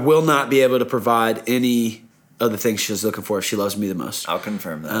I will not be able to provide any of the things she's looking for if she loves me the most. I'll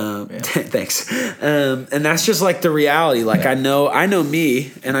confirm that. Thanks. And that's just like the reality. Like I know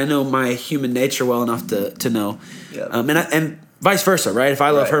me, and I know my human nature well enough to know. Yeah. And vice versa, right? If I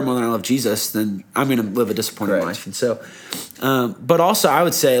love her more than I love Jesus, then I'm going to live a disappointing life. And so, but also I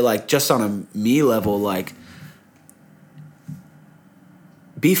would say, like, just on a me level, like,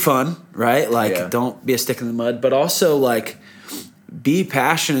 be fun, right? Like, don't be a stick in the mud, but also, like, be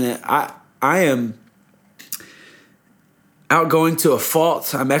passionate. I am outgoing to a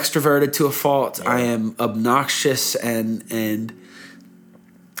fault. I'm extroverted to a fault. I am obnoxious and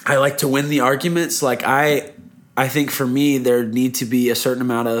I like to win the arguments. Like I think for me there need to be a certain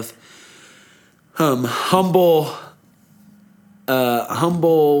amount of humble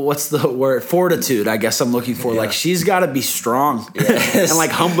what's the word? Fortitude, I guess I'm looking for. Like she's got to be strong and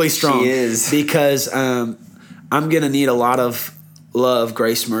like humbly strong. She is. Because I'm going to need a lot of love,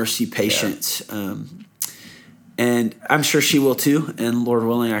 grace, mercy, patience. And I'm sure she will too. And Lord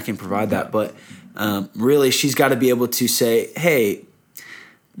willing, I can provide that. But really, she's got to be able to say, hey,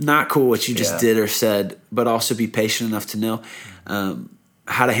 not cool what you just did or said, but also be patient enough to know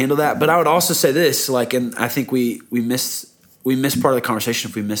how to handle that. But I would also say this, like, and I think we miss part of the conversation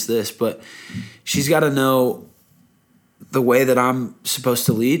if we miss this, but she's got to know the way that I'm supposed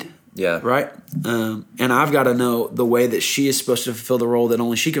to lead. Yeah. Right? And I've got to know the way that she is supposed to fulfill the role that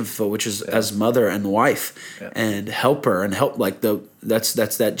only she can fulfill, which is as mother and wife and helper and help. Like that's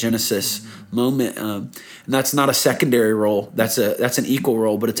that Genesis moment. And that's not a secondary role. That's an equal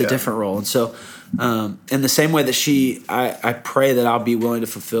role, but it's a different role. And so, in the same way that I pray that I'll be willing to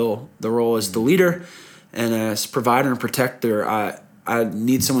fulfill the role as the leader and as provider and protector. I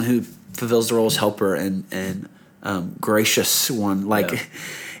need someone who fulfills the role as helper and gracious one. Like,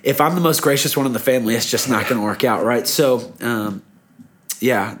 if I'm the most gracious one in the family, it's just not going to work out, right? So,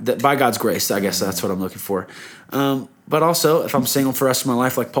 by God's grace, I guess that's what I'm looking for. But also, if I'm single for the rest of my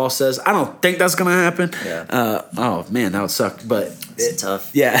life, like Paul says, I don't think that's going to happen. Yeah. Oh, man, that would suck. But it's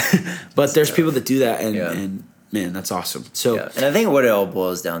tough. Yeah. But there's people that do that, and man, that's awesome. So, and I think what it all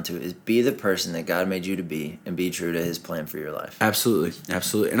boils down to is be the person that God made you to be and be true to his plan for your life. Absolutely.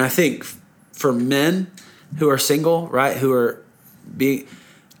 Absolutely. And I think for men who are single, right, who are being...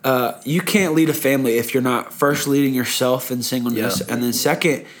 you can't lead a family if you're not first leading yourself in singleness, and then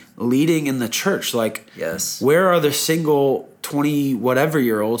second, leading in the church. Like, where are the single 20 whatever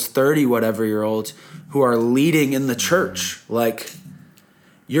year olds, 30 whatever year olds who are leading in the church? Like,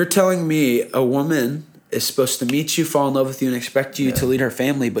 you're telling me a woman is supposed to meet you, fall in love with you, and expect you to lead her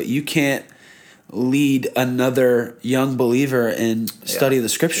family, but you can't lead another young believer in study of the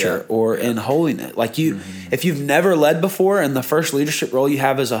scripture or in holiness. Like if you've never led before, and the first leadership role you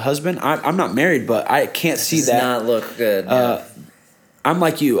have as a husband, I'm not married, but I can't see that. Does not look good. I'm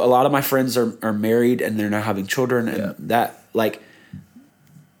like you. A lot of my friends are married and they're now having children, and that, like,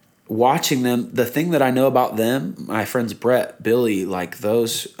 watching them, the thing that I know about them, my friends Brett, Billy, like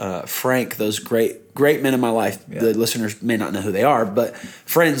those, Frank, those great men in my life. The listeners may not know who they are, but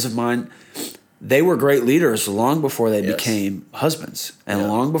friends of mine, they were great leaders long before they became husbands and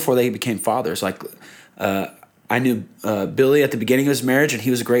long before they became fathers. Like, I knew Billy at the beginning of his marriage, and he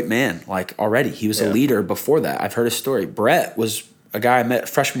was a great man. Like, already, he was a leader before that. I've heard his story. Brett was a guy I met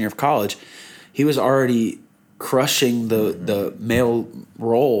freshman year of college. He was already crushing the male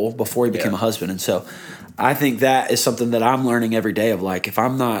role before he became a husband. And so I think that is something that I'm learning every day of, like, if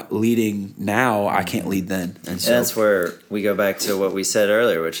I'm not leading now, I can't lead then. And so that's where we go back to what we said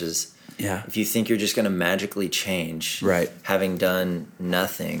earlier, which is, if you think you're just going to magically change, having done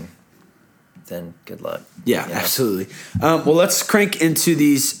nothing, then good luck. Yeah, absolutely. Well, let's crank into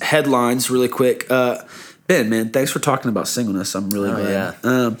these headlines really quick. Ben, man, thanks for talking about singleness. I'm really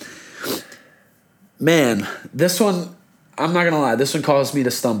glad. Man, this one, I'm not going to lie, this one caused me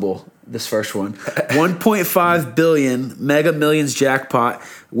to stumble, this first one. 1.5 billion Mega Millions jackpot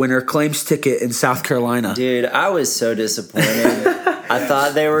winner claims ticket in South Carolina. Dude, I was so disappointed. I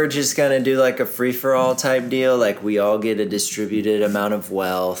thought they were just going to do like a free-for-all type deal, like we all get a distributed amount of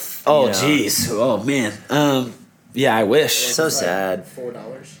wealth. Oh, jeez. Oh, man. Yeah, I wish. So sad.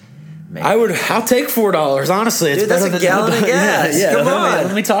 $4. Man. I'll take $4, honestly. It's Dude, that's a gallon of gas. Come on.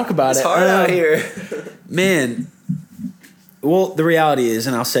 Let me talk about it. It's hard out here. Man, well, the reality is,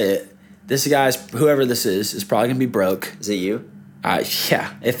 and I'll say it, this guy's, whoever this is probably going to be broke. Is it you?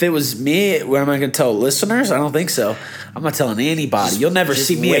 Yeah. If it was me, what am I going to tell listeners? I don't think so. I'm not telling anybody. You'll never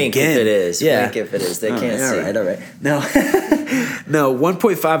see me wink again. If it is. Yeah. Wink if it is. They can't see. All right. No. No,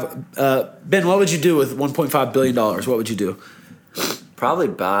 1.5. Ben, what would you do with $1.5 billion? What would you do? Probably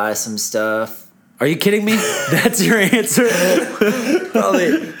buy some stuff. Are you kidding me? That's your answer? Probably.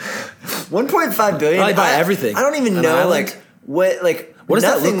 1.5 billion. Probably buy everything. I don't even know what does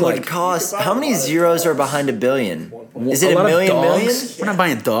that look would like? Cost. How many zeros are behind a billion? Is it a million? We're not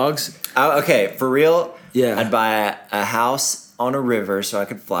buying dogs. Okay, for real. Yeah. I'd buy a house on a river so I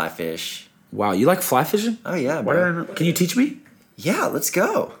could fly fish. Wow, you like fly fishing? Oh yeah, bro. Can you teach me? Yeah, let's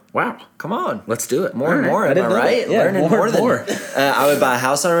go. Wow. Come on. Let's do it. More and more, am I right? Yeah, Learning more. More. I would buy a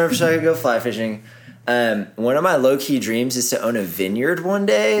house on a river so I could go fly fishing. One of my low-key dreams is to own a vineyard one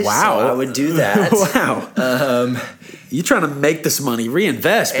day. Wow. So I would do that. Wow. You're trying to make this money.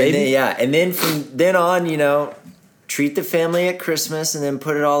 Reinvest, baby. And then from then on, treat the family at Christmas and then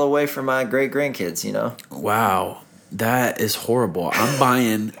put it all away for my great-grandkids, Wow. That is horrible. I'm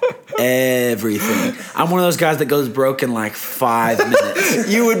buying everything. I'm one of those guys that goes broke in like 5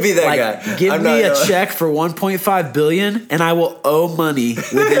 minutes. You would be that guy. Give me a check for $1.5 billion and I will owe money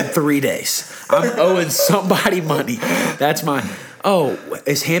within 3 days. I'm owing somebody money. That's my... Oh,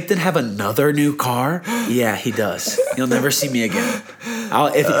 does Hampton have another new car? Yeah, he does. You'll never see me again.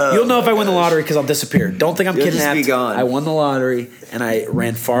 You'll know if I win the lottery because I'll disappear. Don't think I'm You'll kidnapped. Just be gone. I won the lottery and I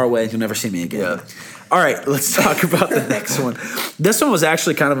ran far away and you'll never see me again. Yeah. All right, let's talk about the next one. This one was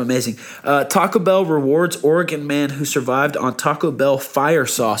actually kind of amazing. Taco Bell rewards Oregon man who survived on Taco Bell fire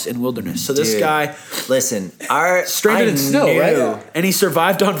sauce in wilderness. So this guy, listen, stranded in snow, right? And he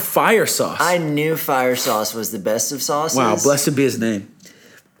survived on fire sauce. I knew fire sauce was the best of sauces. Wow, blessed be his name.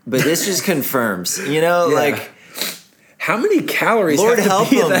 But this just confirms, how many calories Lord have to help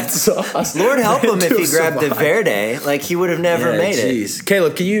be him. in that sauce? Lord help him if he grabbed the Verde. Like, he would have never made it.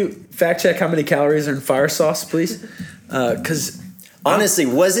 Caleb, can you fact check how many calories are in fire sauce, please? Because honestly,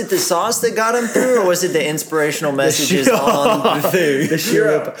 was it the sauce that got him through, or was it the inspirational messages on the food? The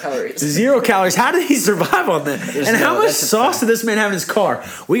 0 calories. 0 calories. How did he survive on that? How much sauce did this man have in his car?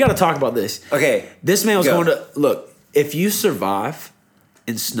 We got to talk about this. Okay. This man was going to... Look, if you survive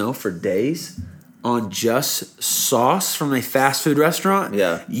in snow for days... on just sauce from a fast food restaurant,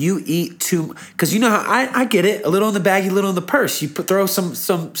 you eat too. Because how I get it, a little in the baggie, a little in the purse. You throw some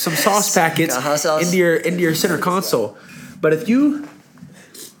sauce packets into your center console. But if you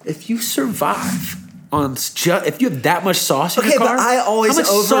survive on if you have that much sauce in your car, but I always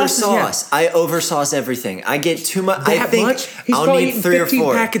oversauce. I oversauce everything. I get too much. I think He's I'll probably need eating 3 or 15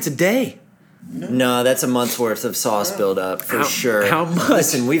 4 packets a day. No, that's a month's worth of sauce buildup for sure. How much?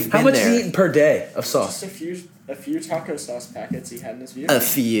 Listen, we've been How much there. is he eating per day of sauce? Just a few taco sauce packets he had in his view. A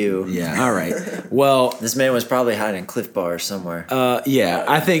few. Yeah. All right. Well, This man was probably hiding Cliff Bar somewhere. yeah.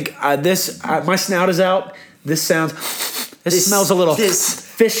 I think my snout is out. This smells a little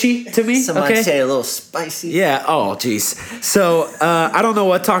fishy to me. Some might say a little spicy. Yeah. Oh, jeez. So I don't know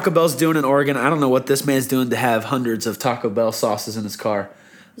what Taco Bell's doing in Oregon. I don't know what this man's doing to have hundreds of Taco Bell sauces in his car.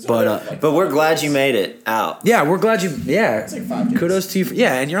 But we're glad you made it out. yeah, we're glad you. Yeah. It's like 5 days. Kudos to you.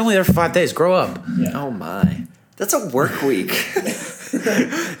 And you're only there for 5 days. Grow up. Yeah. Oh my. That's a work week.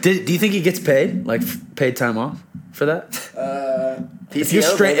 Do you think he gets paid, like paid time off for that? If you're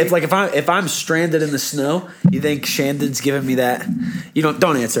if I'm stranded in the snow, you think Shandon's giving me that? You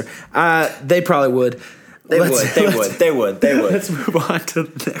don't answer. They probably would. They would. Let's move on to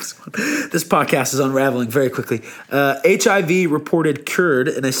the next one. This podcast is unraveling very quickly. HIV reported cured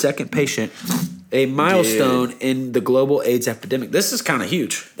in a second patient, a milestone in the global AIDS epidemic. This is kind of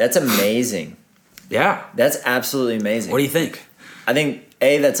huge. That's amazing. Yeah. That's absolutely amazing. What do you think? I think,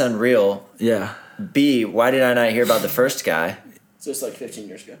 A, that's unreal. Yeah. B, why did I not hear about the first guy? So it's like 15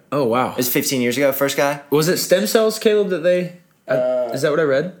 years ago. Oh, wow. It was 15 years ago, first guy? Was it stem cells, Caleb, that they... is that what I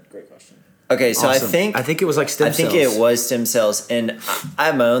read? Great question. Okay, so Awesome. I think it was like stem cells. I think it was stem cells, and I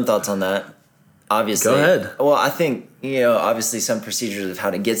have my own thoughts on that. Obviously, Go ahead. Well, I think obviously some procedures of how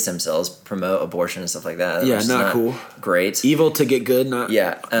to get stem cells promote abortion and stuff like that. Yeah, which is not cool. Great. Evil to get good, not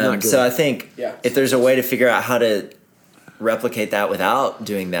Yeah. not good. So I think Yeah. if there's a way to figure out how to replicate that without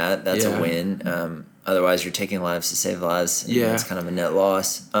doing that, that's Yeah. a win. Otherwise, you're taking lives to save lives. And Yeah. that's kind of a net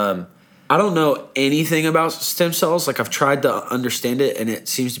loss. I don't know anything about stem cells. Like I've tried to understand it, and it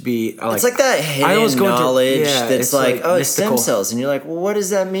seems to be It's like that hidden knowledge that's like, oh, it's stem cells. And you're like, well, what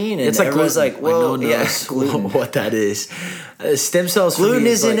does that mean? And it's like everyone's gluten. like, well, no one knows gluten. what that is. Stem cells. for Gluten me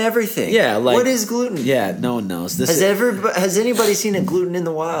is in like, everything. Yeah, like what is gluten? Yeah, no one knows. Has anybody seen a gluten in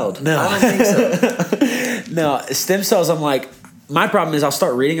the wild? No. I don't think so. No, stem cells. I'm like, my problem is I'll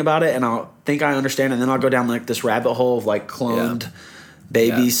start reading about it and I'll think I understand, and then I'll go down like this rabbit hole of like cloned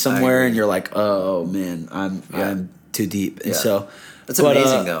babies somewhere, and you're like, oh man, I'm too deep, and so that's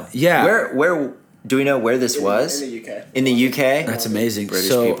amazing though. Yeah, where do we know where this was? In the UK. In the UK, that's amazing. British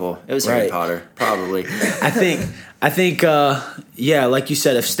so, people. It was Harry Potter, probably. I think, like you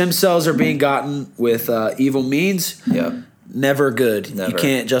said, if stem cells are being gotten with evil means, never good. Never. You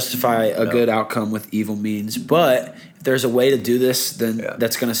can't justify a good outcome with evil means. But if there's a way to do this, then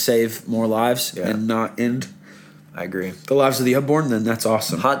that's going to save more lives and not end. I agree. The lives of the unborn, then that's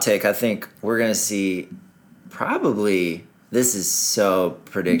awesome. Hot take, I think we're going to see probably, this is so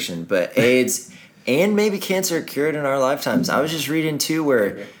prediction, but AIDS and maybe cancer cured in our lifetimes. I was just reading too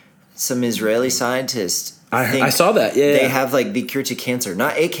where some Israeli scientists, I saw that. Yeah, they have like the cure to cancer,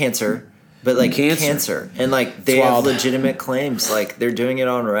 not a cancer, but like cancer. And like they have legitimate claims. Like they're doing it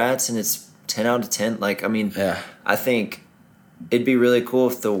on rats and it's 10 out of 10. Like, I mean, I think it'd be really cool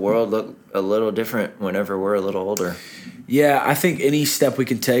if the world looked a little different whenever we're a little older. Yeah, I think any step we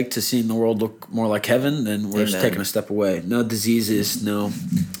can take to seeing the world look more like heaven, then we're just taking a step away. No diseases, no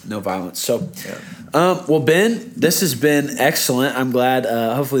violence. So, well, Ben, this has been excellent. I'm glad.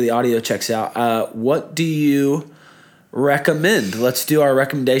 Hopefully the audio checks out. What do you recommend? Let's do our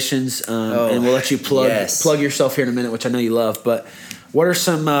recommendations, and we'll let you plug yourself here in a minute, which I know you love. But what are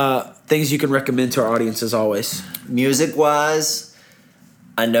some things you can recommend to our audience as always? Music-wise,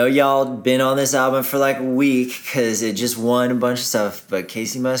 I know y'all been on this album for like a week because it just won a bunch of stuff, but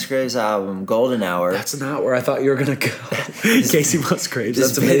Casey Musgrave's album, Golden Hour. That's not where I thought you were going to go. Casey Musgraves.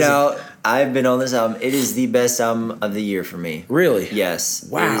 That's amazing. I've been on this album. It is the best album of the year for me. Really? Yes.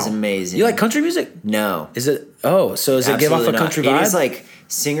 Wow. It is amazing. You like country music? No. Is it? Oh, so does it give off a country vibe? It is like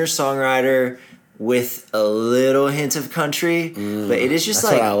singer-songwriter with a little hint of country, but it is just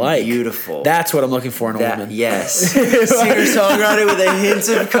like beautiful. That's what I'm looking for in a woman. Yes. Singer-songwriter with a hint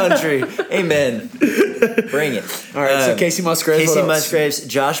of country. Amen. Bring it. All right, so Casey Musgraves. Casey Musgraves,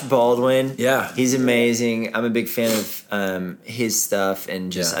 Josh Baldwin. Yeah. He's amazing. I'm a big fan of his stuff,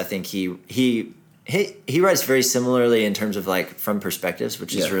 and just I think he writes very similarly in terms of like from perspectives,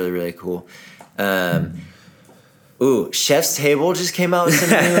 which is really, really cool. Chef's Table just came out with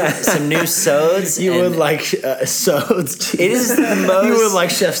some new sods. You would like sods. It is the most. You would like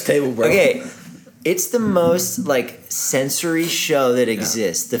Chef's Table, bro. Okay, it's the most like sensory show that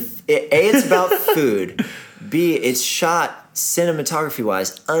exists. It's about food. B, it's shot cinematography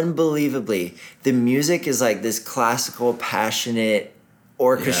wise unbelievably. The music is like this classical, passionate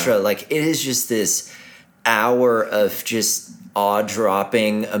orchestra. Like it is just this hour of just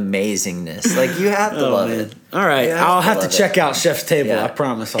awe-dropping amazingness. Like, you have to love it. All right, I'll have to check out Chef's Table. Yeah. I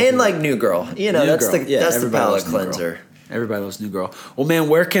promise. And like New Girl, that's the palate cleanser. Everybody loves New Girl. Well, man,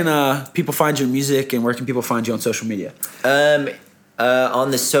 where can people find your music, and where can people find you on social media?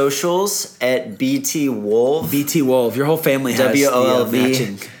 On the socials at BT Wolf. BT Wolf. Your whole family has WOLV.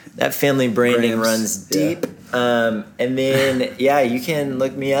 matching. That family branding Grams. runs deep. And then, you can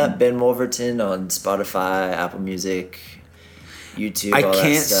look me up, Ben Wolverton, on Spotify, Apple Music, YouTube. I all that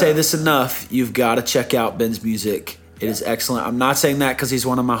can't stuff. say this enough. You've got to check out Ben's music. It is excellent. I'm not saying that because he's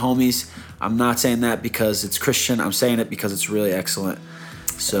one of my homies. I'm not saying that because it's Christian. I'm saying it because it's really excellent.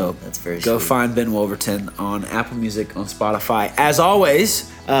 So that's very go sweet. find Ben Wolverton on Apple Music, on Spotify. As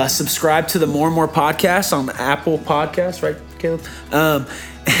always, subscribe to the More and More podcast on Apple Podcasts, right, Caleb?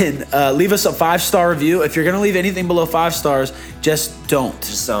 And leave us a 5-star review. If you're going to leave anything below 5 stars, just don't.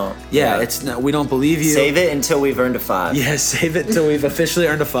 Just don't. Yeah, we don't believe you. Save it until we've earned a 5. Yeah, save it until we've officially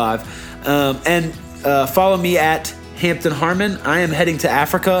earned a 5. And follow me at Hampton Harmon. I am heading to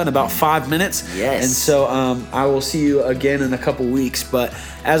Africa in about 5 minutes. Yes. And so I will see you again in a couple weeks. But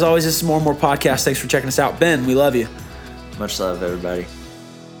as always, this is More and More Podcast. Thanks for checking us out. Ben, we love you. Much love, everybody.